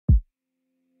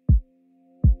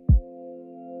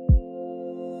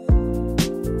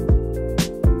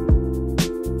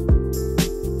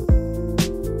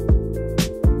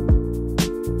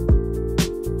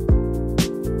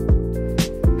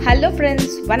Hello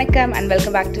friends, vanakkam and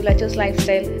welcome back to Lachus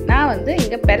lifestyle. நான் வந்து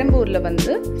இங்க பெரம்பூர்ல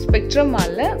வந்து ஸ்பெக்ட்ரம்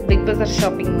மால்ல பிக் பஜார்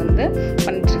ஷாப்பிங் வந்து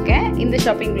பண்ணிட்டு இருக்கேன். இந்த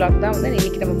ஷாப்பிங் vlog தான் வந்து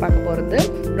இன்னைக்கு நம்ம பார்க்க போறது.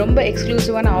 ரொம்ப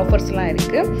எக்ஸ்க்ளூசிவான ஆஃபர்ஸ்லாம்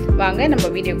இருக்கு. வாங்க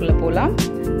நம்ம வீடியோக்குள்ள போலாம்.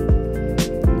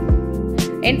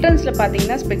 என்ட்ரன்ஸ்ல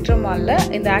பாத்தீங்கன்னா ஸ்பெக்ட்ரம் மால்ல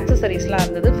இந்த ஆக்சஸரீஸ்லாம்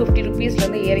இருந்தது. 50 ரூபீஸ்ல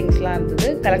இருந்து இயரிங்ஸ்லாம் இருந்தது.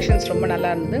 கலெக்ஷன்ஸ் ரொம்ப நல்லா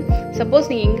இருந்தது. சப்போஸ்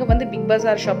நீங்க இங்க வந்து பிக்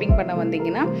பஜார் ஷாப்பிங் பண்ண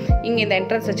வந்தீங்கன்னா இங்க இந்த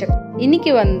என்ட்ரன்ஸை செக்.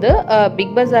 இன்னைக்கு வந்து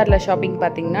பிக் பஜார்ல ஷாப்பிங்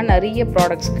பாத்தீங்கன்னா நிறைய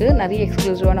ப்ராடக்ட்ஸ்க்கு நிறைய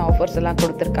எக்ஸ்க்ளூசிவான ஆஃபர்ஸ் எல்லாம்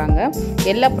கொடுத்துருக்காங்க.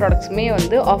 எல்லா ப்ராடக்ட்ஸுமே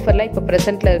வந்து ஆஃபர்ல இப்போ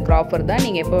ப்ரெசென்ட்ல இருக்கிற ஆஃபர் தான்.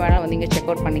 நீங்க எப்போ வேணா வந்து இங்க செக்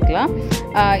அவுட் பண்ணிக்கலாம்.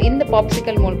 இந்த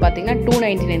பாப்சிக்கல் மோல் பாத்தீங்கன்னா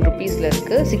 299 ரூபீஸ்ல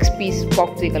இருக்கு. 6 பீஸ்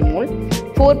பாப்சிக்கல் மோல்.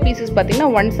 4 பீசஸ் பாத்தீங்கன்னா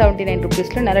 179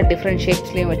 ரூபீஸ்ல நல்ல டிஃப்ரெண்ட்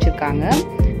ஷேப்ஸ்லயும் வச்சிருக்காங்க.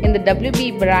 இந்த WB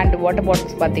பிராண்ட் வாட்டர்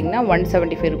பாட்டில்ஸ் பாத்தீங்கன்னா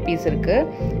 175 ரூபீஸ் இருக்கு.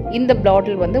 இந்த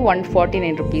பாட்டில் வந்து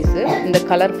 149 ரூபீஸ். இந்த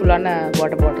கலர்ஃபுல்லான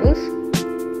வாட்டர் பாட்டில்ஸ்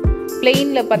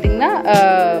பிளெயின்ல பாத்தீங்கன்னா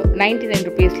 99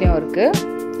 ரூபீஸ்லயும் இருக்கு.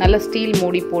 நல்ல ஸ்டீல்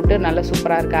மூடி போட்டு நல்ல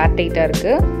சூப்பரா இருக்கு, ஏர் டைட்டா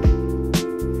இருக்கு.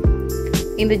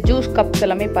 இந்த ஜூஸ் கப்ஸ்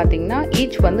எல்லாமே பாத்தீங்கன்னா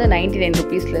ஈச் வந்து 99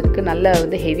 ரூபீஸ்ல இருக்கு. நல்ல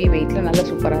வந்து ஹெவி வெயிட்ல நல்ல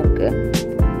சூப்பரா இருக்கு.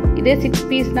 இதே 6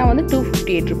 பீஸ்னா வந்து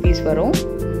 258 ரூபீஸ் வரும்.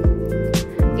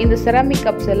 இந்த செராமிக்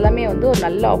கப்ஸ் எல்லாமே வந்து ஒரு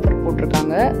நல்ல ஆஃபர்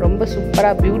போட்டிருக்காங்க. ரொம்ப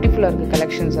சூப்பரா பியூட்டிஃபுல்லா இருக்கு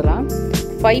கலெக்ஷன்ஸ் எல்லாம்.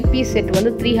 5 பீஸ் செட்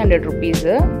வந்து 300 ரூபீஸ்.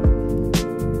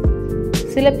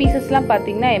 சில பீசஸ்லாம்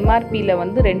பார்த்தீங்கன்னா MRPல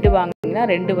வந்து 2 வாங்கினீங்கன்னா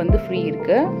 2 வந்து ஃப்ரீ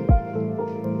இருக்கு.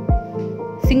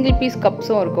 சிங்கிள் பீஸ்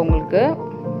கப்ஸும் இருக்கு உங்களுக்கு.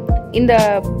 இந்த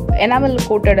எனாமல்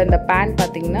கோட்டட் அந்த பேன்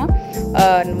பார்த்தீங்கன்னா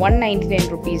 199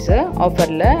 ரூபீஸ்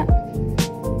ஆஃபரில்.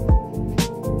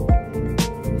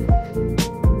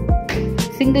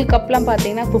 சிங்கிள் கப்லாம்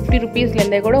பார்த்தீங்கன்னா 50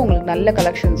 ரூபீஸ்லேருந்தே கூட உங்களுக்கு நல்ல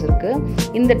கலெக்ஷன்ஸ் இருக்குது.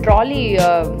 இந்த ட்ராலி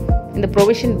இந்த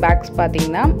ப்ரொவிஷன் பேக்ஸ்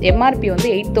பார்த்தீங்கன்னா MRP வந்து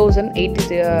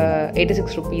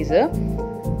 8086 ரூபீஸு.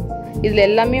 இதில்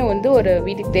எல்லாமே வந்து ஒரு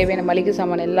வீட்டுக்கு தேவையான மளிகை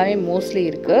சாமான் எல்லாமே மோஸ்ட்லி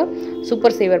இருக்குது.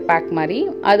 சூப்பர் சேவர் பேக் மாதிரி.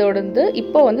 அதோட வந்து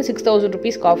இப்போ வந்து 6000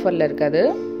 ரூபீஸ்க்கு ஆஃபரில் இருக்காது.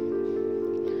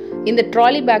 இந்த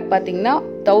ட்ராலி பேக் பார்த்தீங்கன்னா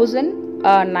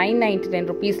 1999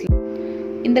 ரூபீஸ்.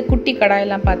 இந்த குட்டி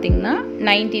கடாயெல்லாம் பார்த்தீங்கன்னா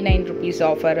 99 ரூபீஸ்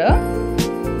ஆஃபரு.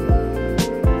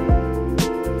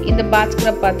 இந்த பாத்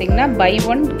ஸ்க்ரப் பார்த்தீங்கன்னா buy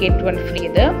 1 get 1 ஃப்ரீ.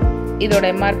 இதோட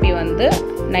MRP வந்து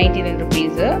 99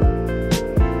 ரூபீஸு.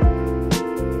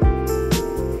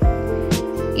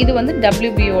 இது வந்து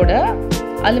WBயோட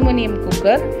அலுமினியம்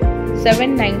குக்கர்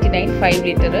 799 5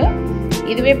 லிட்டரு.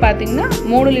 இதுவே பார்த்தீங்கன்னா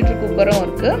 3 லிட்டர் குக்கரும்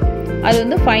இருக்குது. அது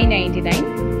வந்து 599.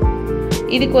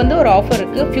 இதுக்கு வந்து ஒரு ஆஃபர்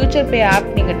இருக்குது. ஃபியூச்சர் பே ஆப்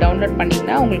நீங்கள் டவுன்லோட்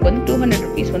பண்ணிங்கன்னா உங்களுக்கு வந்து 200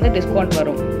 ரூபீஸ் வந்து டிஸ்கவுண்ட்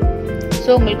வரும். ஸோ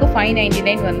உங்களுக்கு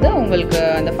 599 வந்து உங்களுக்கு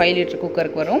அந்த 5 லிட்டர்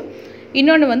குக்கருக்கு வரும்.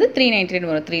 இன்னொன்று வந்து 399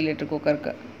 வரும் 3 லிட்டர்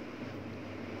குக்கருக்கு.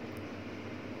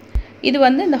 இது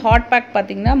வந்து இந்த ஹாட் பேக்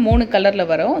பார்த்தீங்கன்னா 3 கலரில்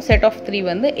வரும். செட் ஆஃப் 3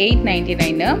 வந்து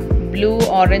 899. ப்ளூ,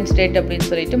 ஆரஞ்ச், ரெட் அப்படின்னு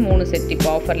சொல்லிட்டு 3 செட் இப்போ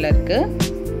ஆஃபரில் இருக்குது.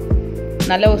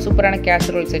 நல்ல ஒரு சூப்பரான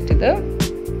கேசரோல் செட் இது.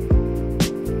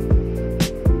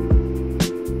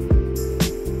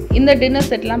 இந்த டின்னர்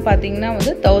செட்லாம் பார்த்தீங்கன்னா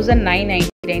வந்து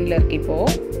 1999 இருக்குது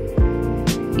இப்போது.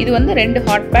 இது வந்து 2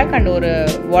 ஹாட் பேக் அண்ட் ஒரு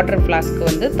வாட்டர் ஃப்ளாஸ்க்கு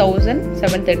வந்து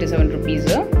 1737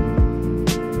 ரூபீஸு.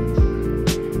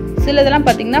 சிலதெல்லாம்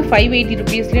பார்த்தீங்கன்னா 580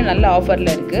 ரூபீஸ்லேயும் நல்ல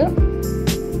ஆஃபரில் இருக்குது.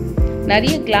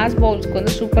 நிறைய கிளாஸ் பவுல்ஸ்க்கு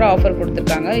வந்து சூப்பராக ஆஃபர்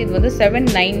கொடுத்துருக்காங்க. இது வந்து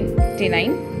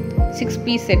 799 6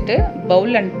 piece set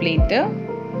Pavul and plate.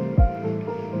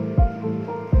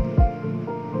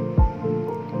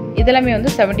 இதெல்லாமே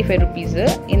வந்து 75 ரூபீஸு.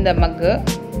 இந்த மக்கு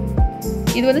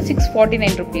இது வந்து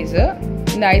 649 ரூபீஸு.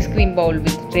 இந்த ஐஸ்கிரீம் பவுல்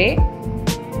வித் ட்ரே.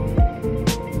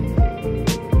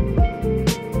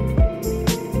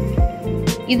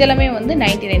 இதெல்லாமே வந்து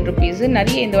 99 ரூபீஸ்.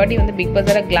 நிறைய இந்த வாட்டி வந்து பிக்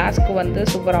பஜார் கிளாஸ்க்கு வந்து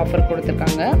சூப்பர் ஆஃபர்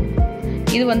கொடுத்துருக்காங்க.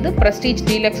 இது வந்து ப்ரெஸ்டீஜ்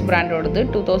டீலக்ஸ் பிராண்டோடது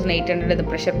 2800 இது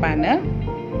ப்ரெஷர் பேனு.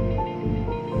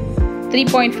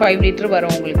 3.5 லிட்டர்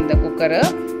வரும் உங்களுக்கு இந்த குக்கரு.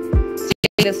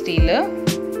 ஸ்டீலு.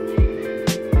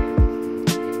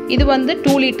 இது வந்து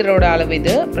 2 லிட்டரோட அளவு.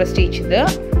 இது ப்ரெஸ்டீஜ். இது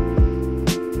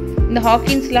இந்த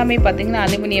ஹாக்கின்ஸ் எல்லாமே பார்த்தீங்கன்னா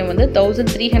அலுமினியம் வந்து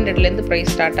 1300லேருந்து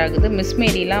ப்ரைஸ் ஸ்டார்ட் ஆகுது. மிஸ்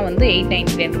மேரிலாம் வந்து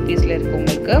 899 ரூபீஸில் இருக்குது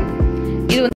உங்களுக்கு.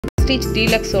 இது வந்து ப்ரெஸ்டீஜ்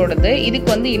டீலக்ஸோடது. இதுக்கு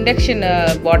வந்து இண்டக்ஷன்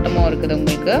பாட்டமும் இருக்குது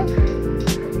உங்களுக்கு.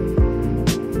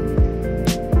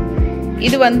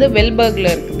 இது வந்து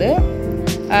வெல்பர்கில் இருக்குது.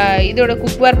 இதோட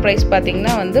குக்வேர் ப்ரைஸ்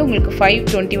பார்த்தீங்கன்னா வந்து உங்களுக்கு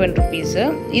 521 ரூபீஸு.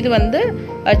 இது வந்து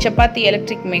சப்பாத்தி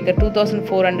எலக்ட்ரிக் மேக்கர்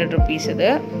 2400 ரூபீஸ்.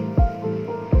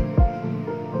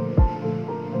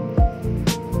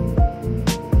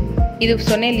 இது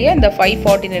சொன்னேன் இல்லையா, இந்த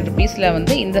 549 ரூபீஸில்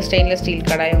வந்து இந்த ஸ்டெயின்லெஸ் ஸ்டீல்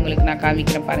கடாய் உங்களுக்கு நான்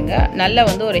காமிக்கிறேன் பாருங்கள். நல்ல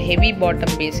வந்து ஒரு ஹெவி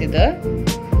பாட்டம் பேஸ். இது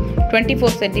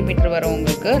 24 சென்டிமீட்டர் வரும்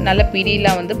உங்களுக்கு. நல்ல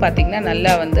பிடிலாம் வந்து பார்த்திங்கன்னா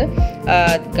நல்லா வந்து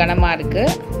கனமாக இருக்குது.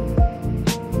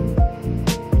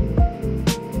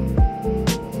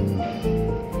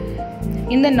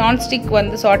 இந்த நான்ஸ்டிக்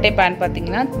வந்து சாட்டே பேன்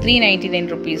பார்த்தீங்கன்னா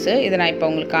 399 ருபீஸு. இதை நான் இப்போ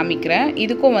உங்களுக்கு காமிக்கிறேன்.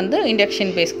 இதுக்கும் வந்து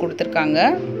இண்டக்ஷன் பேஸ் கொடுத்துருக்காங்க.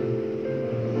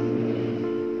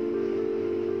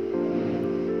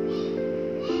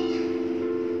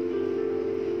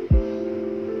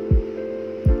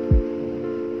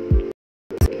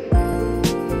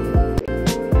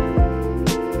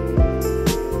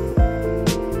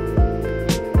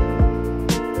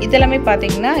 இதெல்லாமே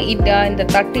பார்த்தீங்கன்னா இந்த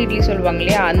தட்டு இட்லி சொல்லுவாங்க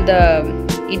இல்லையா, அந்த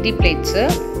இட்லி பிளேட்ஸு.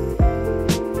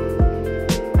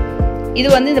 இது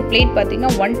வந்து இந்த பிளேட்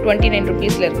பார்த்தீங்கன்னா 129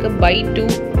 ருபீஸில் இருக்குது. பை 2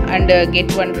 அண்ட்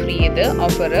கெட் 1 ஃப்ரீ இது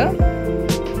ஆஃபரு.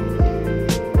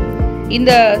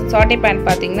 இந்த சாட்டே பேன்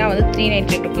பார்த்தீங்கன்னா வந்து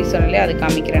 398 ருபீஸ் சொன்னாலே அது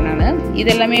காமிக்கிறேன் நான்.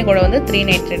 இதெல்லாமே கூட வந்து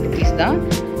 398 ருபீஸ் தான்.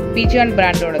 பிஜான்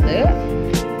பிராண்டோடது.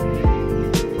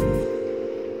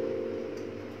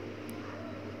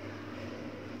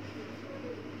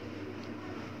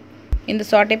 இந்த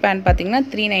சாட்டே பேன் பார்த்தீங்கன்னா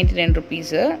 399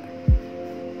 ருபீஸு.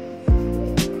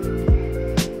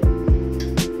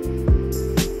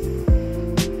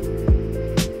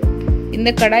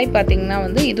 இந்த கடாய் பார்த்தீங்கன்னா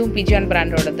வந்து இதுவும் பிஜான்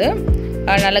பிராண்டோடது.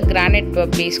 நல்ல கிரானைட்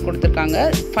பேஸ் கொடுத்துருக்காங்க.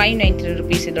 590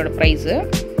 ருபீஸ் இதோட ப்ரைஸு.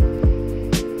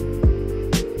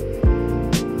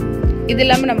 இது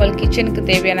இல்லாமல் நம்மளுக்கு கிச்சனுக்கு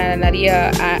தேவையான நிறைய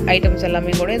ஐட்டம்ஸ்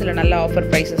எல்லாமே கூட இதில் நல்ல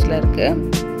ஆஃபர் ப்ரைஸஸில்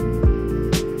இருக்குது.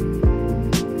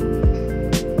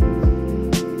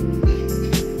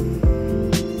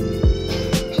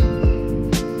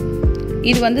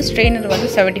 இது வந்து ஸ்ட்ரெயினர் வந்து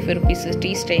 75 ருபீஸ்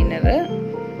டீ ஸ்ட்ரெயினரு.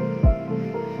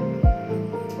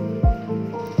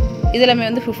 இதெல்லாமே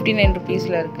வந்து 59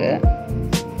 ருபீஸில் இருக்குது.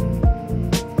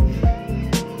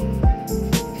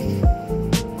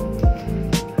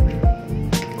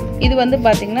 இது வந்து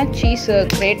பார்த்தீங்கன்னா சீஸ்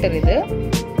கிரேட்டர்.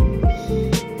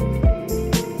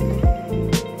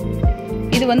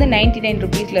 இது வந்து 99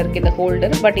 ருபீஸில் இருக்குது இந்த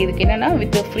ஹோல்டர். பட் இதுக்கு என்னென்னா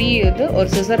வித் ஃப்ரீ இது ஒரு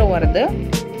சிசரும் வருது.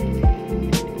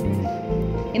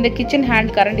 இந்த கிச்சன்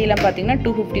ஹேண்ட் கரண்டிலாம் பார்த்தீங்கன்னா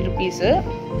 250 ருபீஸு.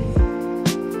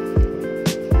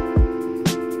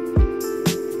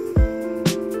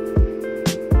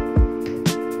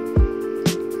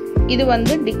 இது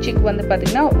வந்து டிக்சிக் வந்து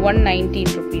பார்த்தீங்கன்னா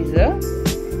 119 ருபீஸு.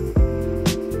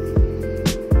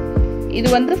 இது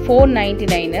வந்து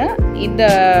 499 இந்த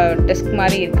டெஸ்க்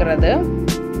மாதிரி இருக்கிறது.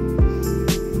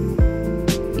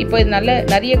 இப்போ இது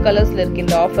நிறைய கலர்ஸில் இருக்குது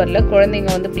இந்த ஆஃபரில். குழந்தைங்க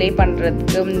வந்து ப்ளே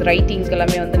பண்ணுறதுக்கு ரைட்டிங்க்கு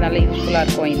எல்லாமே வந்து நல்ல யூஸ்ஃபுல்லாக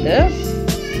இருக்கும் இது.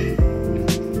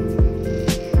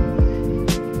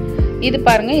 இது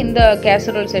பாருங்கள், இந்த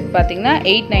கேசரோல் செட் பார்த்தீங்கன்னா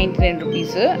 899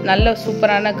 ருபீஸு. நல்ல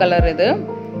சூப்பரான கலர் இது.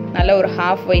 நல்ல ஒரு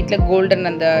ஹாஃப் ஒயிட்டில் கோல்டன்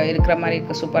அந்த இருக்கிற மாதிரி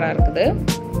இருக்குது. சூப்பராக இருக்குது.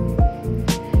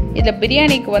 இதில்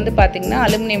பிரியாணிக்கு வந்து பார்த்தீங்கன்னா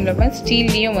அலுமினியமில்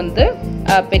ஸ்டீல்லையும் வந்து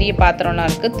பெரிய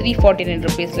பாத்திரம்லாம் இருக்குது. 349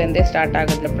 ருபீஸ்லேருந்தே ஸ்டார்ட்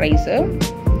ஆகுது ப்ரைஸு.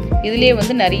 இதுலேயே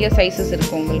வந்து நிறைய சைஸஸ்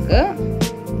இருக்குது உங்களுக்கு.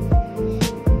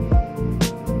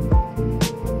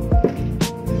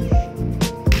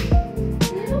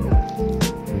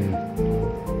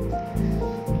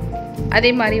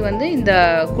 அதே மாதிரி வந்து இந்த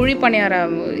குழிப்பணியார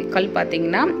கல்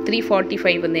பார்த்தீங்கன்னா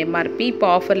 345 வந்து எம்ஆர்பி. இப்போ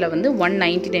ஆஃபரில் வந்து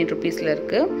 199 ருபீஸில்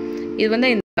இருக்குது. இது வந்து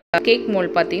இந்த கேக்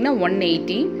மோல் பார்த்தீங்கன்னா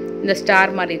 180. இந்த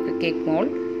ஸ்டார் மாதிரி இருக்குது கேக் மோல்.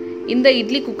 இந்த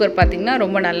இட்லி குக்கர் பார்த்தீங்கன்னா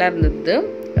ரொம்ப நல்லா இருந்தது.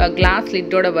 கிளாஸ்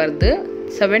லிட்டோட வருது.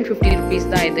 750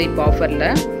 ருபீஸ் தான் இது இப்போ ஆஃபரில்.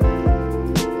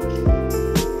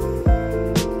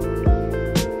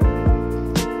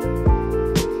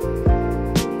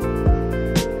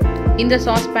 இந்த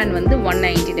சாஸ் பேன் வந்து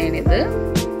 199 இது.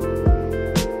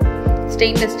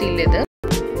 ஸ்டெயின்லெஸ் ஸ்டீல் இது.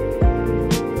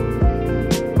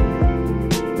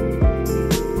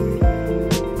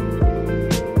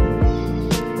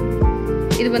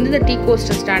 இது வந்து இந்த டீ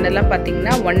கோஸ்டர் ஸ்டாண்ட் எல்லாம்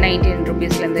பார்த்தீங்கன்னா 199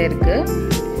 ருபீஸ்லேருந்தே இருக்கு.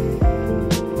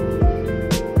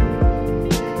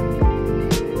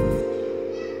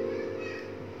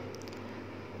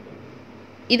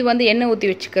 இது வந்து எண்ணெய் ஊற்றி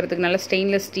வச்சுக்கிறதுக்கு நல்ல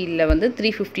ஸ்டெயின்லெஸ் ஸ்டீலில் வந்து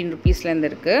 315 ருபீஸ்லேருந்து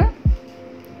இருக்குது.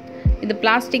 இது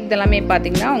பிளாஸ்டிக் இதெல்லாமே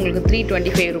பார்த்தீங்கன்னா உங்களுக்கு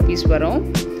 325 ருபீஸ் வரும்.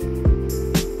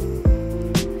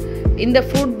 இந்த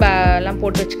ஃப்ரூட் எல்லாம்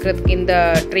போட்டு வச்சுக்கிறதுக்கு இந்த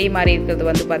ட்ரே மாதிரி இருக்கிறது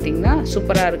வந்து பார்த்திங்கன்னா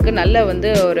சூப்பராக இருக்குது. நல்ல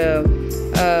வந்து ஒரு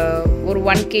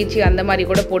 1 kg அந்த மாதிரி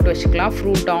கூட போட்டு வச்சுக்கலாம்.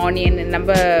 ஃப்ரூட், ஆனியன்,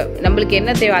 நம்மளுக்கு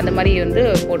என்ன தேவை அந்த மாதிரி வந்து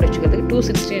போட்டு வச்சுக்கிறதுக்கு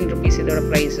 216 ருபீஸ் இதோட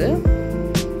ப்ரைஸு.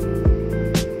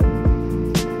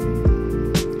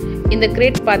 இந்த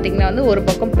கிரேட் பார்த்தீங்கன்னா வந்து ஒரு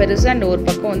பக்கம் பெருசு அண்ட் ஒரு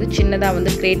பக்கம் வந்து சின்னதாக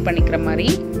வந்து கிரியேட் பண்ணிக்கிற மாதிரி,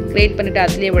 கிரியேட் பண்ணிவிட்டு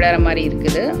அதுலேயே விடுற மாதிரி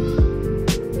இருக்குது.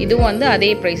 இதுவும் வந்து அதே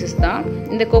ப்ரைஸஸ் தான்.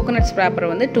 இந்த கோகோனட்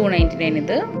ஸ்ப்ராப்பர் வந்து 299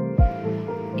 இது.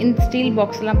 இந்த ஸ்டீல்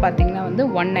பாக்ஸ்லாம் பார்த்தீங்கன்னா வந்து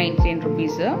 199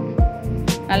 ருபீஸு.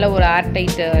 நல்ல ஒரு ஏர்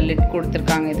டைட் லிட்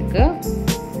கொடுத்துருக்காங்க இதுக்கு.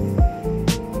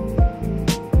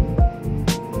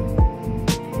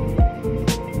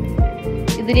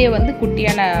 இதுலேயே வந்து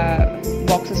குட்டியான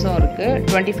பாக்ஸஸும் இருக்குது.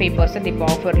 25% இப்போ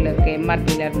ஆஃபரில் இருக்குது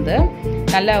எம்ஆர்பியிலேருந்து.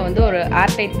 நல்லா வந்து ஒரு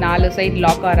ஏர்டைட் 4 சைடு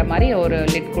லாக் ஆகிற மாதிரி ஒரு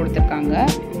லிட் கொடுத்துருக்காங்க.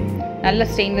 நல்ல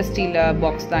ஸ்டெயின்லெஸ் ஸ்டீல்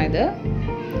பாக்ஸ் தான் இது.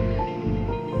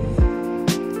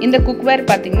 இந்த குக்வேர்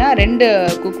பார்த்தீங்கன்னா 2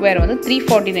 குக்வேர் வந்து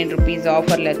 349 rupees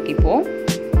ஆஃபரில் இருக்குது இப்போது.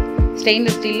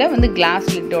 ஸ்டெயின்லெஸ் ஸ்டீலில் வந்து கிளாஸ்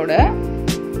லிட்டோட.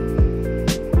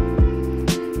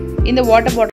 இந்த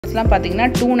வாட்டர் பாட்டில்ஸ்லாம் பார்த்தீங்கன்னா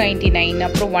 299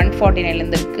 அப்புறம்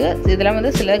 149 இருக்குது. இதெல்லாம்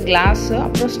வந்து சில கிளாஸ்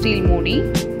அப்புறம் ஸ்டீல் மூடி.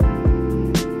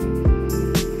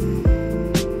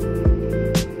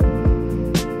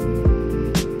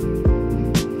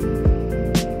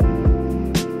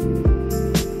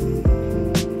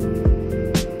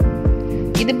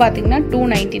 இது பார்த்தீங்கன்னா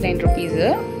 299 rupees.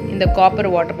 இந்த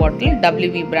காப்பர் வாட்டர் பாட்டில்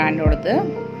WV பிராண்டோடது.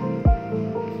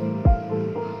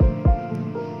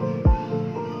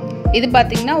 இது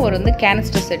பார்த்தீங்கன்னா ஒரு வந்து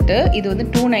கேனிஸ்டர் செட்டு. இது வந்து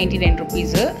 299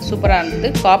 rupees. சூப்பராக இருந்தது.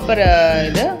 காப்பர்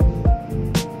இது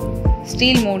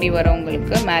ஸ்டீல் மூடி வரும்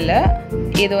உங்களுக்கு மேலே.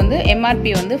 இது வந்து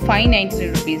எம்ஆர்பி வந்து 599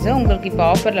 rupees. உங்களுக்கு இப்போ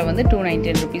ஆஃபரில் வந்து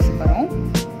 299 rupees வரும்.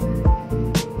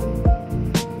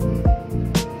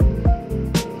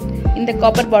 இந்த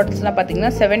காப்பர் பாட்டில்ஸ்லாம்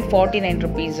பார்த்தீங்கன்னா 749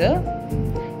 rupees.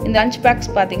 இந்த லஞ்ச்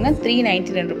பேக்ஸ் பார்த்தீங்கன்னா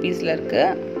 399 rupeesல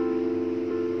இருக்குது.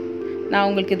 நான்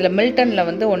உங்களுக்கு இதில் மில்டனில்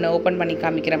வந்து ஒன்று ஓப்பன் பண்ணி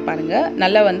காமிக்கிறேன் பாருங்கள்.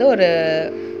 நல்லா வந்து ஒரு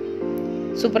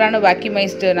சூப்பரான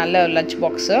வேக்யூமைஸ்டு நல்ல லஞ்ச்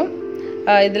பாக்ஸு.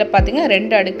 இதில் பார்த்தீங்கன்னா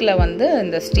 2 அடுக்கில் வந்து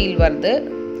இந்த ஸ்டீல் வருது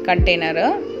கண்டெய்னரு.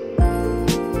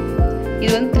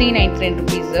 இது வந்து 399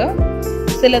 rupees.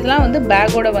 சிலதெல்லாம் வந்து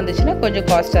பேக்கோட வந்துச்சுன்னா கொஞ்சம்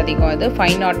காஸ்ட் அதிகம். இது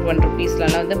 501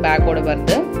 rupeesலாம் வந்து பேக்கோட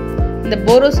வருது. இந்த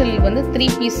போரோசில் வந்து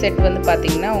 3 piece செட் வந்து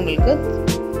பார்த்தீங்கன்னா உங்களுக்கு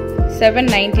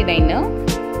 799.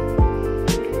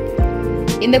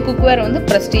 இந்த குக்வேர் வந்து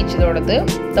ப்ரெஸ்டீஜ் இதோடது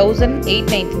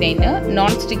 1899.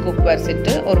 Nonstick cookware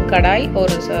set. ஒரு கடாய்,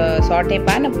 ஒரு சாட்டே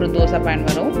பேன், அப்புறம் தோசை பேன்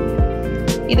வரும்.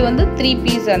 இது வந்து 3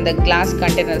 piece அந்த class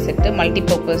container set,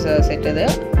 multipurpose set. இது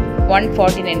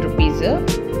 149 rupees.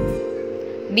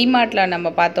 டிமார்ட்டில் நம்ம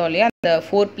பார்த்தோம் இல்லையா அந்த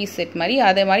 4 piece செட் மாதிரி,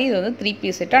 அதே மாதிரி இது வந்து 3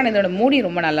 piece செட். ஆனால் இதோட மூடி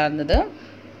ரொம்ப நல்லா இருந்தது.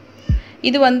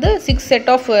 இது வந்து 6 set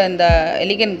ஆஃப் இந்த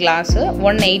எலிகன்ட் கிளாஸ்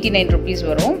 189 rupees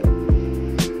வரும்.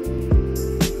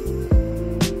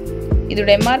 இதோட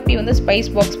எம்ஆர்பி வந்து ஸ்பைஸ்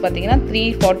பாக்ஸ் பார்த்தீங்கன்னா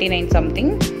 349 சம்திங்.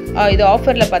 இது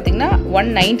ஆஃபரில் பார்த்தீங்கன்னா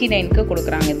 199க்கு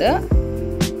கொடுக்குறாங்க இது.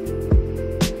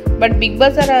 பட் பிக்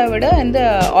பஸாரை விட இந்த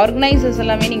ஆர்கனைசர்ஸ்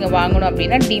எல்லாமே நீங்கள் வாங்கணும்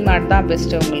அப்படின்னா டிமார்ட் தான்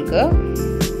பெஸ்ட்டு உங்களுக்கு.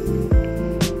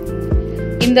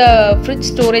 இந்த ஃப்ரிட்ஜ்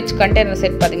ஸ்டோரேஜ் கண்டெய்னர்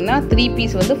செட் பார்த்தீங்கன்னா 3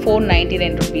 piece வந்து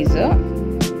 499 rupees.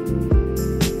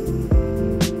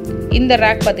 இந்த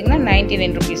ரேக் பார்த்தீங்கன்னா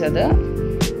 99 rupees. அது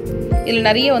இதில்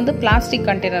நிறைய வந்து பிளாஸ்டிக்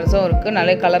கண்டெய்னர்ஸும் இருக்குது,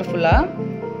 நல்ல கலர்ஃபுல்லாக.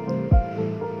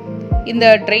 இந்த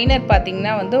ட்ரெயினர்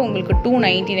பார்த்தீங்கன்னா வந்து உங்களுக்கு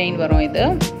 299 வரும். இது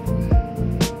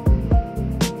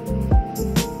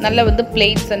நல்ல வந்து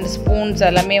பிளேட்ஸ் அண்ட் ஸ்பூன்ஸ்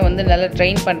எல்லாமே வந்து நல்லா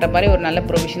ட்ரெயின் பண்ணுற மாதிரி ஒரு நல்ல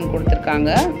ப்ரொவிஷன்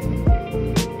கொடுத்துருக்காங்க.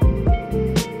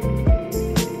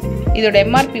 இதோட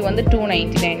எம்ஆர்பி வந்து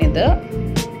 299 இது.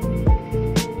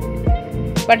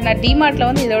 பட் நான் டிமார்ட்டில்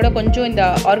வந்து இதோட கொஞ்சம் இந்த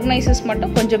ஆர்கனைசர்ஸ்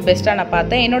மட்டும் கொஞ்சம் பெஸ்ட்டாக நான்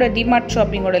பார்த்தேன். என்னோட டிமார்ட்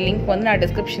ஷாப்பிங்கோட லிங்க் வந்து நான்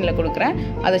டிஸ்கிரிப்ஷனில் கொடுக்குறேன்,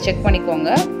 அதை செக்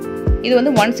பண்ணிக்கோங்க. இது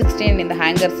வந்து 169 இந்த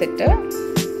ஹேங்கர் செட்டு.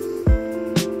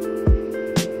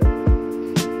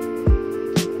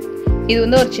 இது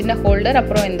வந்து ஒரு சின்ன ஹோல்டர்.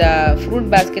 அப்புறம் இந்த ஃப்ரூட்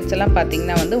பேஸ்கெட்ஸ் எல்லாம்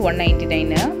பார்த்தீங்கன்னா வந்து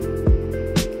 199.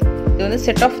 இது வந்து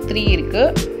செட் ஆஃப் 3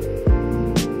 இருக்குது.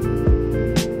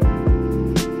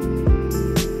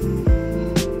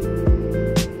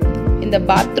 இந்த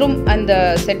பாத்ரூம் அந்த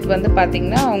செட் வந்து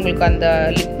பார்த்தீங்கன்னா உங்களுக்கு அந்த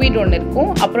லிக்விட் ஒன்று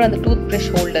இருக்கும். அப்புறம் அந்த டூத் ப்ரஷ்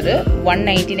ஹோல்டரு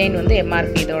 199 வந்து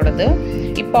எம்ஆர்பி இதோடது.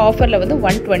 இப்போ ஆஃபரில் வந்து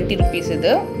 120 rupees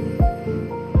இது.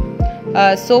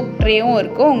 சோப் ட்ரேயும்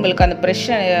இருக்கும் உங்களுக்கு. அந்த ப்ரெஷ்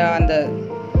அந்த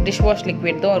டிஷ்வாஷ்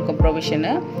லிக்விட் தான் இருக்கும்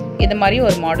ப்ரொவிஷனு. இது மாதிரி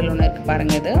ஒரு மாடல் ஒன்று இருக்குது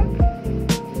பாருங்கள். இது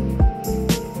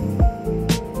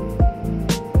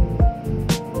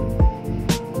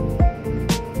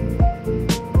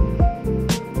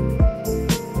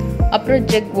அப்புறம்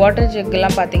ஜெக், வாட்டர்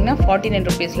ஜெக்லாம் பார்த்தீங்கன்னா 49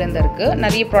 rupeesலேருந்து இருக்குது.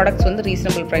 நிறைய ப்ராடக்ட்ஸ் வந்து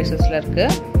ரீசனபிள் ப்ரைஸஸில்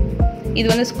இருக்குது. இது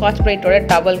வந்து Scotch பிரைட்டோட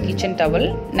towel, kitchen towel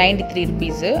 93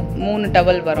 rupees. 3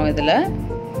 towel வரும் இதில்.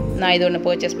 நான் இது ஒன்று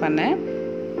பர்ச்சேஸ் பண்ணேன்.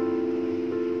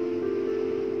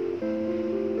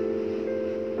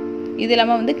 இது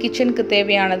இல்லாமல் வந்து கிச்சனுக்கு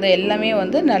தேவையானது எல்லாமே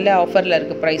வந்து நல்ல ஆஃபரில்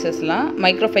இருக்குது ப்ரைஸஸ்லாம்.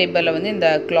 மைக்ரோ ஃபைபரில் வந்து இந்த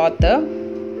கிளாத்து,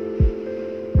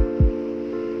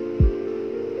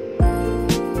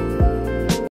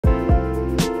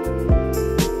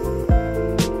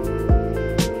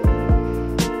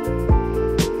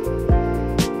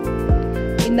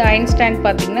 இந்த அயன் ஸ்டாண்ட்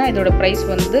பார்த்தீங்கன்னா இதோட ப்ரைஸ்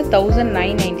வந்து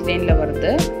 1999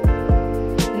 வருது.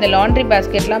 இந்த லாண்ட்ரி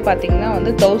பேஸ்கெட்லாம் பார்த்தீங்கன்னா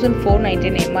வந்து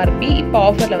 1499 எம்ஆர்பி. இப்போ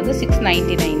ஆஃபரில் வந்து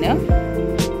 699.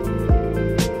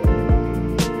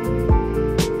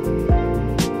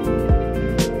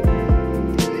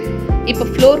 இப்போ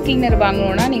ஃப்ளோர் கிளீனர்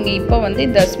வாங்கணும்னா நீங்கள் இப்போ வந்து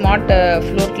இந்த ஸ்மார்ட்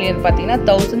ஃப்ளோர் கிளீனர் பார்த்தீங்கன்னா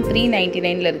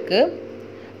 1399 இருக்குது.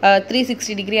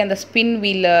 360 டிகிரி அந்த ஸ்பின்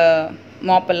வீல்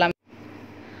மாப் எல்லாம்.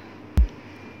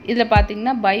 இதில்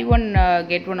பார்த்தீங்கன்னா by one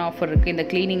get one offer இருக்குது. இந்த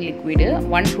க்ளீனிங் லிக்விடு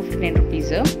 159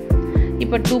 ருபீஸு.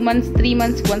 இப்போ 2 months 3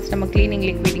 months ஒன்ஸ் நம்ம க்ளீனிங்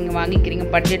லிக்விட் நீங்கள் வாங்கிக்கிறீங்க,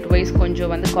 பட்ஜெட் வைஸ்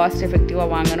கொஞ்சம் வந்து காஸ்ட் எஃபெக்டிவாக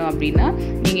வாங்கணும் அப்படின்னா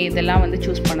நீங்கள் இதெல்லாம் வந்து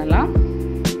சூஸ் பண்ணலாம்.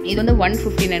 இது வந்து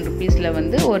 159 ருபீஸில்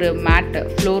வந்து ஒரு மேட்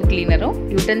ஃப்ளோர் கிளீனரும்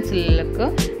யூட்டென்சிலுக்கு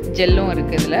ஜெல்லும்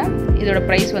இருக்குது. இதில் இதோட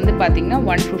ப்ரைஸ் வந்து பார்த்திங்கன்னா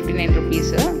 159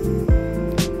 ருபீஸு.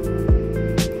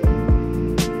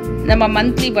 நம்ம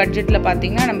மந்த்லி பட்ஜெட்டில்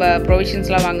பார்த்திங்கன்னா நம்ம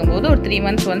ப்ரொவிஷன்ஸ்லாம் வாங்கும்போது ஒரு 3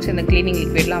 months ஒன்ஸ் இந்த க்ளீனிங்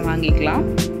லிக்விட்லாம் வாங்கிக்கலாம்.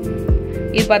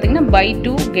 இது பார்த்திங்கன்னா பை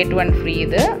 2 get 1 ஃப்ரீ.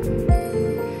 இது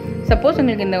சப்போஸ்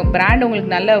உங்களுக்கு இந்த பிராண்ட்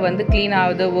உங்களுக்கு நல்லா வந்து க்ளீன்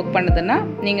ஆகுது, ஒர்க் பண்ணுதுன்னா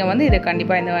நீங்கள் வந்து இதை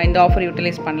கண்டிப்பாக இந்த ஆஃபர்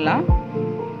யூட்டிலைஸ் பண்ணலாம்.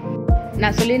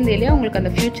 நான் சொல்லியிருந்தேன் இல்லையா உங்களுக்கு அந்த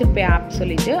ஃபியூச்சர் பே ஆப்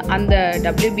சொல்லிட்டு, அந்த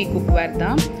WB குக்வேர்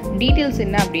தான். டீட்டெயில்ஸ்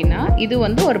என்ன அப்படின்னா இது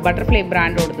வந்து ஒரு பட்டர்ஃப்ளை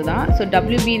பிராண்டோடது தான். ஸோ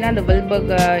WBனா அந்த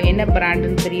வெல்பர்க் என்ன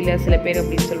பிராண்டுன்னு தெரியல சில பேர்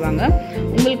அப்படின்னு சொல்லுவாங்க.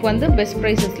 உங்களுக்கு வந்து பெஸ்ட்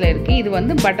ப்ரைஸஸில் இருக்குது. இது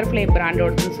வந்து பட்டர்ஃப்ளை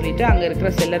பிராண்டோடதுன்னு சொல்லிட்டு அங்கே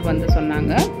இருக்கிற செல்லர் வந்து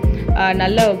சொன்னாங்க.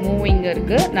 நல்ல மூவிங்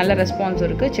இருக்குது, நல்ல ரெஸ்பான்ஸ்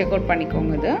இருக்குது, செக் அவுட்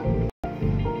பண்ணிக்கோங்க. இது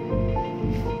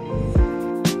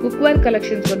குக்வேர்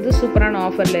கலெக்ஷன்ஸ் வந்து சூப்பரான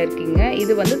ஆஃபரில் இருக்கீங்க.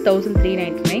 இது வந்து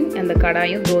 1399 அந்த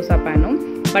கடாயும் தோசா பேனும்.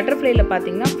 பட்டர்ஃப்ளைல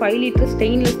பார்த்தீங்கன்னா 5 லிட்டர்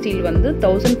ஸ்டெயின்லெஸ் ஸ்டீல் வந்து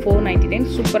 1499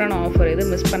 சூப்பரான ஆஃபர், இது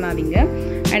மிஸ் பண்ணாதீங்க.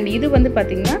 அண்ட் இது வந்து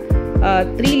பார்த்தீங்கன்னா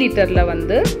 3 லிட்டரில்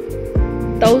வந்து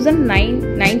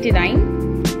 1999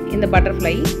 இந்த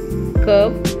பட்டர்ஃப்ளை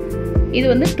கர்வ். இது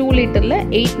வந்து 2 லிட்டரில்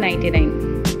 899.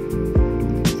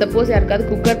 சப்போஸ் யாருக்காவது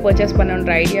குக்கர் பர்ச்சேஸ்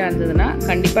பண்ணணுன்ற ஐடியா இருந்ததுன்னா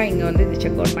கண்டிப்பாக இங்கே வந்து இது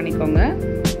செக் அவுட் பண்ணிக்கோங்க.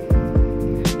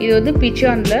 இது வந்து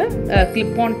பிச்சானில்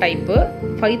கிளிப் ஆன் டைப்பு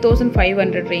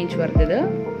 5500 ரேஞ்ச் வருது.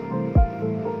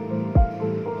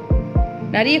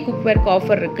 நிறைய குக்வேருக்கு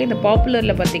ஆஃபர் இருக்குது. இந்த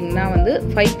பாப்புலரில் பார்த்தீங்கன்னா வந்து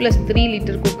 5+3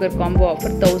 லிட்டர் குக்கர் காம்போ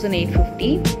ஆஃபர் 1850.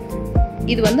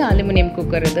 இது வந்து அலுமினியம்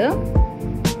குக்கர். இது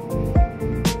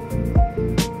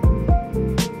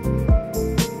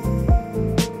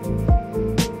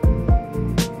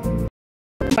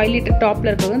ஃபைவ் லிட்டர்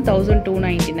டாப்பில் இருக்கிறது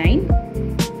 1299.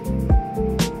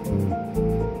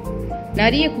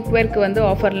 நிறைய குக்வேருக்கு வந்து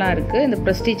ஆஃபர்லாம் இருக்குது. இந்த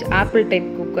ப்ரெஸ்டீஜ் ஆப்பிள் டைப்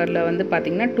குக்கரில் வந்து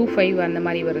பார்த்திங்கன்னா 25 அந்த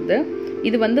மாதிரி வருது.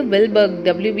 இது வந்து வெல்பர்க்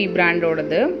WB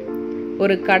பிராண்டோடது.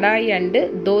 ஒரு கடாய் அண்டு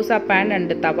தோசா பேன்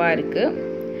அண்டு தவா இருக்குது.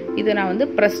 இது நான் வந்து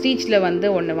ப்ரெஸ்டீஜில் வந்து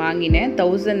ஒன்று வாங்கினேன்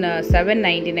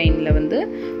 1799 வந்து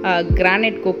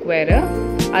கிரானைட் குக்வேரு.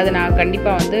 அதை நான்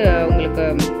கண்டிப்பாக வந்து உங்களுக்கு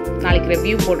நாளைக்கு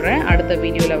ரிவ்யூ போடுறேன். அடுத்த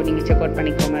வீடியோவில் நீங்கள் செக் அவுட்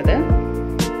பண்ணிக்கோங்க. அதை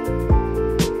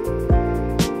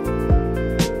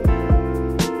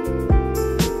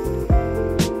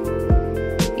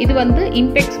இது வந்து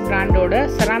இம்பெக்ஸ் பிராண்டோட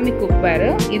செராமிக் குக்வேரு.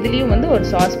 இதுலேயும் வந்து ஒரு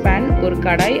சாஸ் பேன், ஒரு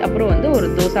கடாய், அப்புறம் வந்து ஒரு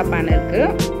தோசா பேன் இருக்குது.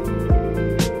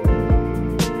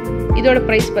 இதோட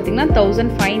ப்ரைஸ் பார்த்தீங்கன்னா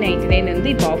 1599 வந்து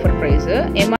இப்போ ஆஃபர் ப்ரைஸு.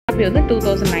 எம்ஆர்பி வந்து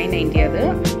 2990. அது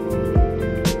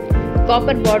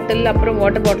காப்பர் பாட்டில் அப்புறம்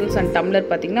வாட்டர் பாட்டில்ஸ் அண்ட் டம்ளர்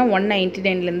பார்த்தீங்கன்னா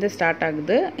 199 ஸ்டார்ட்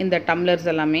ஆகுது. இந்த டம்ளர்ஸ்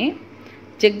எல்லாமே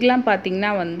ஜெக்லாம்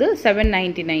பார்த்தீங்கன்னா வந்து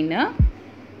 799.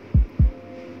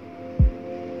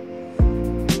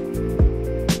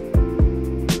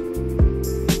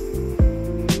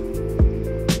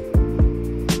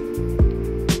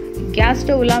 கேஸ்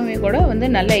ஸ்டவ் எல்லாமே கூட வந்து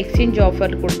நல்ல எக்ஸ்சேஞ்ச்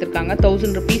ஆஃபர் கொடுத்துருக்காங்க.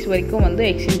 1000 ருபீஸ் வரைக்கும் வந்து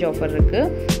எக்ஸ்சேஞ்ச் ஆஃபர்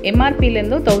இருக்குது.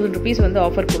 எம்ஆர்பிலேருந்தும் 1000 ருபீஸ் வந்து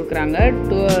ஆஃபர் கொடுக்குறாங்க.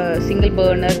 Single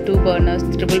burner, 2 burners,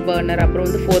 triple burner, அப்புறம்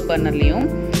வந்து 4 பர்னர்லேயும்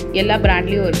எல்லா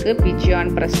பிராண்ட்லேயும் இருக்குது.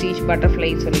 பிஜியான், ப்ரெஸ்டீஜ்,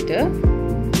 பட்டர்ஃப்ளை சொல்லிட்டு.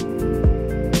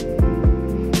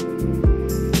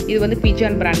 இது வந்து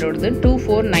பிஜியான் பிராண்டோடது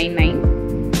 2499.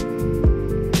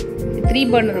 3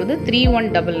 பர்னர் வந்து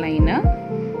 3199.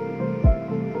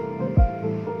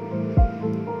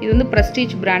 இது வந்து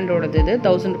ப்ரெஸ்டீஜ் பிராண்டோடது. இது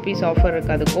 1000 ருபீஸ் ஆஃபர்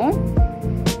இருக்குது. அதுக்கும்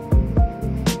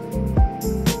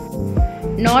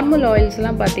நார்மல்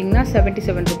ஆயில்ஸ்லாம் பார்த்தீங்கன்னா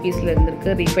 77 ருபீஸில் இருந்திருக்கு.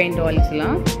 ரீஃபைண்ட்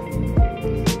ஆயில்ஸ்லாம்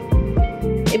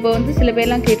இப்போ வந்து சில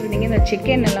பேர்லாம் கேட்டிருந்தீங்க இந்த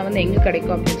சிக்கன் எல்லாம் வந்து எங்கே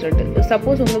கிடைக்கும் அப்படின்னு சொல்லிட்டு.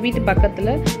 சப்போஸ் உங்கள் வீட்டு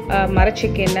பக்கத்தில் மர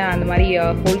சிக்கன் அந்த மாதிரி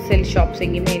ஹோல்சேல் ஷாப்ஸ்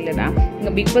எங்கேயுமே இல்லைன்னா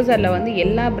இங்கே பிக் பஸாரில் வந்து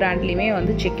எல்லா பிராண்ட்லேயுமே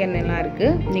வந்து சிக்கன் எல்லாம்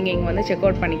இருக்குது. நீங்கள் இங்கே வந்து செக்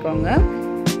அவுட் பண்ணிக்கோங்க.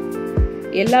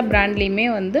 எல்லா பிராண்ட்லேயுமே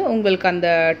வந்து உங்களுக்கு அந்த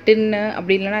டின்னு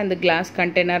அப்படி இல்லைனா இந்த கிளாஸ்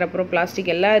கண்டெய்னர் அப்புறம்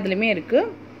பிளாஸ்டிக் எல்லா இதுலேயுமே இருக்குது.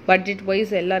 பட்ஜெட்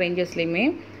வைஸ் எல்லா ரேஞ்சஸ்லேயுமே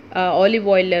ஆலிவ்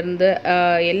ஆயிலேருந்து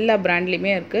எல்லா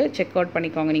பிராண்ட்லேயுமே இருக்குது. செக் அவுட்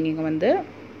பண்ணிக்கோங்க. நீங்கள் இங்கே வந்து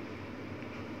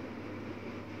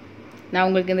நான்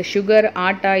உங்களுக்கு இந்த சுகர்,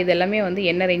 ஆட்டா இது எல்லாமே வந்து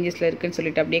என்ன ரேஞ்சஸில் இருக்குதுன்னு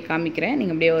சொல்லிட்டு அப்படியே காமிக்கிறேன்.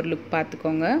 நீங்கள் அப்படியே ஒரு லுக்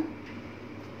பார்த்துக்கோங்க.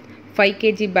 5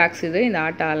 kg பேக்ஸ் இது இந்த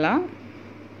ஆட்டாலாம்.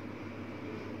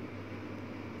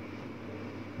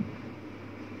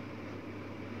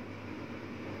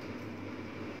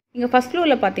 இங்கே ஃபஸ்ட்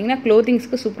ஃப்ளோரில் பார்த்தீங்கன்னா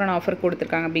க்ளோத்திங்ஸ்க்கு சூப்பரான ஆஃபர்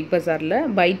கொடுத்துருக்காங்க பிக் பஜாரில்.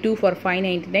 பை 2 for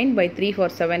 599, பை 3 for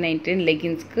 799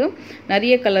 லெகின்ஸ்க்கு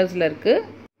நிறைய கலர்ஸில் இருக்குது.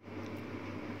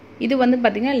 இது வந்து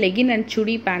பார்த்திங்கன்னா லெகின் அண்ட்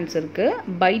சுடி பேண்ட்ஸ் இருக்குது.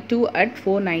 By 2 at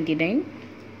 499.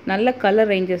 நல்ல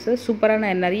கலர் ரேஞ்சஸ்ஸு,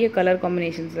 சூப்பரான நிறைய கலர்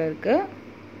காம்பினேஷன்ஸில் இருக்குது.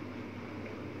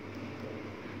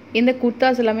 இந்த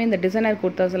குர்தாஸ் எல்லாமே, இந்த டிசைனர்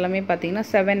குர்தாஸ் எல்லாமே பார்த்தீங்கன்னா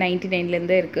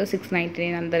 799லேருந்தே இருக்குது,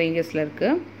 699 அந்த ரேஞ்சஸில்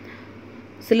இருக்குது.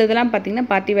 சிலதெல்லாம் பார்த்தீங்கன்னா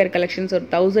பார்ட்டி வேர் கலெக்ஷன்ஸ் ஒரு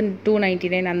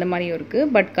 1299 அந்த மாதிரியும் இருக்குது.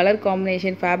 பட் கலர்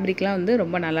காம்பினேஷன் ஃபேப்ரிக்லாம் வந்து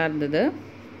ரொம்ப நல்லா இருந்தது.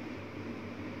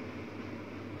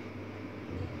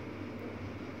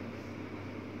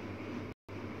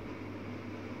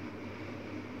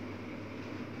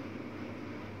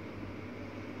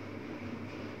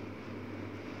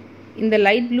 இந்த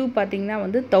லைட் ப்ளூ பார்த்தீங்கன்னா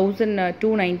வந்து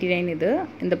 1299 இது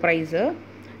இந்த ப்ரைஸு.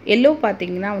 எல்லோ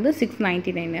பார்த்தீங்கன்னா வந்து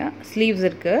 699. ஸ்லீவ்ஸ்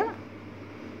இருக்குது.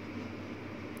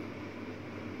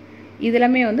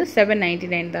 இதெல்லாமே வந்து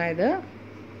 799 தான்.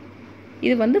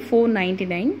 இது வந்து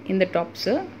 499 இந்த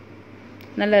டாப்ஸு.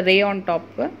 நல்ல ரேயான்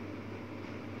டாப்பு.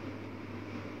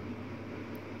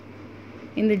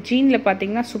 இந்த ஜீனில்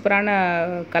பார்த்தீங்கன்னா சூப்பரான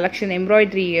கலெக்ஷன்,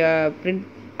 எம்ப்ராய்டரி பிரிண்ட்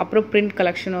அப்புறம் பிரிண்ட்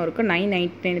கலெக்ஷனும் இருக்குது.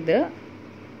 999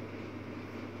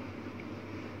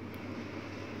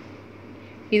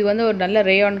 இது வந்து ஒரு நல்ல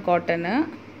ரேயான் காட்டனு.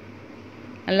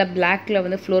 நல்ல பிளாக்ல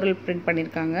வந்து ஃப்ளோரல் பிரிண்ட்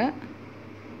பண்ணியிருக்காங்க.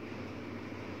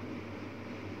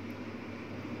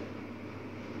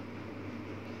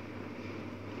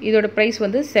 இதோட ப்ரைஸ்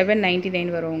வந்து 799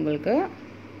 வரும் உங்களுக்கு.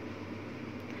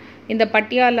 இந்த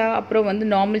பட்டியாலா அப்புறம் வந்து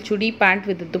normal chudi pant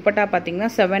with dupatta பார்த்தீங்கன்னா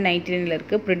 799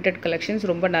 இருக்குது. பிரிண்டட்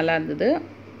கலெக்ஷன்ஸ் ரொம்ப நல்லா இருந்தது.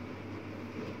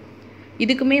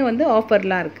 இதுக்குமே வந்து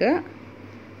ஆஃபர்லாம் இருக்குது.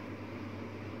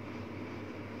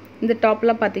 இந்த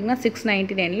டாப்லாம் பார்த்தீங்கன்னா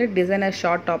 699 டிசைனர்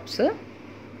ஷார்ட் டாப்ஸு.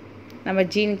 நம்ம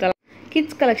ஜீன்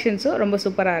கிட்ஸ் கலெக்ஷன்ஸும் ரொம்ப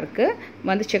சூப்பராக இருக்குது.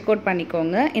 வந்து செக் அவுட்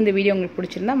பண்ணிக்கோங்க. இந்த வீடியோ உங்களுக்கு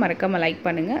பிடிச்சிருந்தா மறக்காமல் லைக்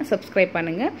பண்ணுங்கள், சப்ஸ்கிரைப்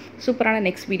பண்ணுங்கள். சூப்பரான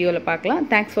நெக்ஸ்ட் வீடியோவில் பார்க்கலாம்.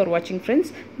 தேங்க்ஸ் ஃபார் வாட்சிங்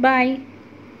ஃப்ரெண்ட்ஸ். பாய்.